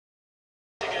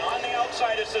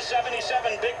the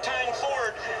 77 big-time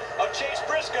Ford of Chase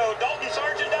Briscoe. Dalton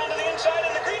Sargent down to the inside,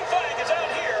 and the green flag is out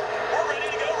here. We're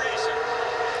ready to go racing.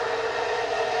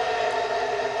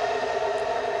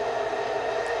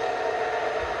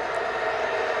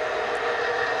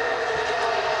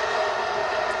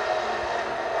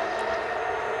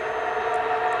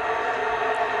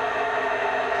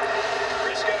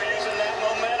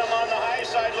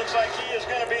 Looks like he is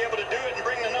going to be able to do it and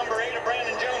bring the number 8 of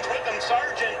Brandon Jones with him.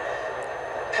 Sargent,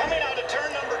 coming out of turn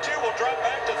number 2, will drop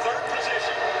back to 3rd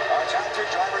position. Our top 3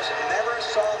 drivers never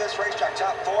saw this racetrack,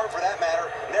 top 4 for that matter,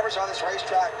 never saw this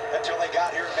racetrack until they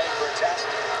got here in May for a test.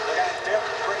 The guy in 5th,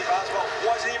 Brady Boswell,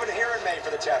 wasn't even here in May for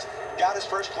the test. Got his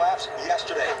first laps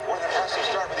yesterday. What an impressive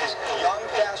start with these young,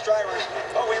 fast drivers.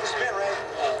 Oh, we have a spin, Ray.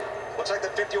 Looks like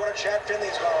the 51 of Chad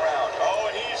Finley's going around. Oh,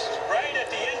 and he's right at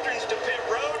the entrance to pit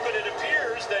road, but it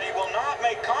appears that he will not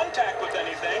make contact with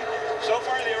anything. So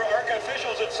far, the ARCA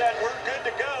officials have said, we're good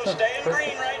to go. Stay in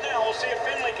green right now. We'll see if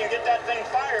Finley can get that thing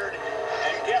fired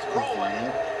and get rolling.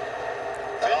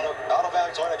 Auto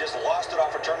Valley Toyota just lost it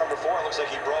off of turn number 4. It looks like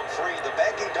he broke free. The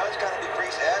banking does kind of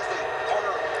decrease as the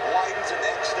corner widens and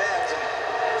extends, and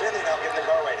Finley now getting the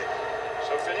car rated.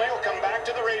 So Finley will come back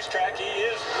to the racetrack. He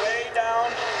is way down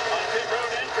on pit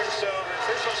road entrance, so the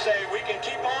officials say we can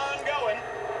keep on going.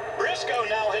 Briscoe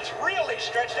now has really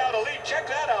stretched out a lead. Check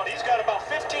that out. He's got about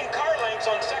 15 car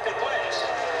lengths on 2nd place.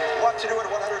 What to do at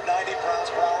 190 miles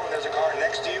per hour when there's a car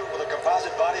next to you with a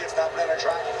composite body? It's not been on a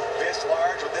track this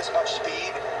large with this much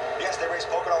speed. Yes, they raced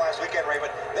Pocono last weekend, Ray,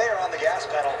 but they are on the gas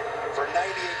pedal for 98%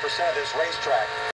 of this racetrack.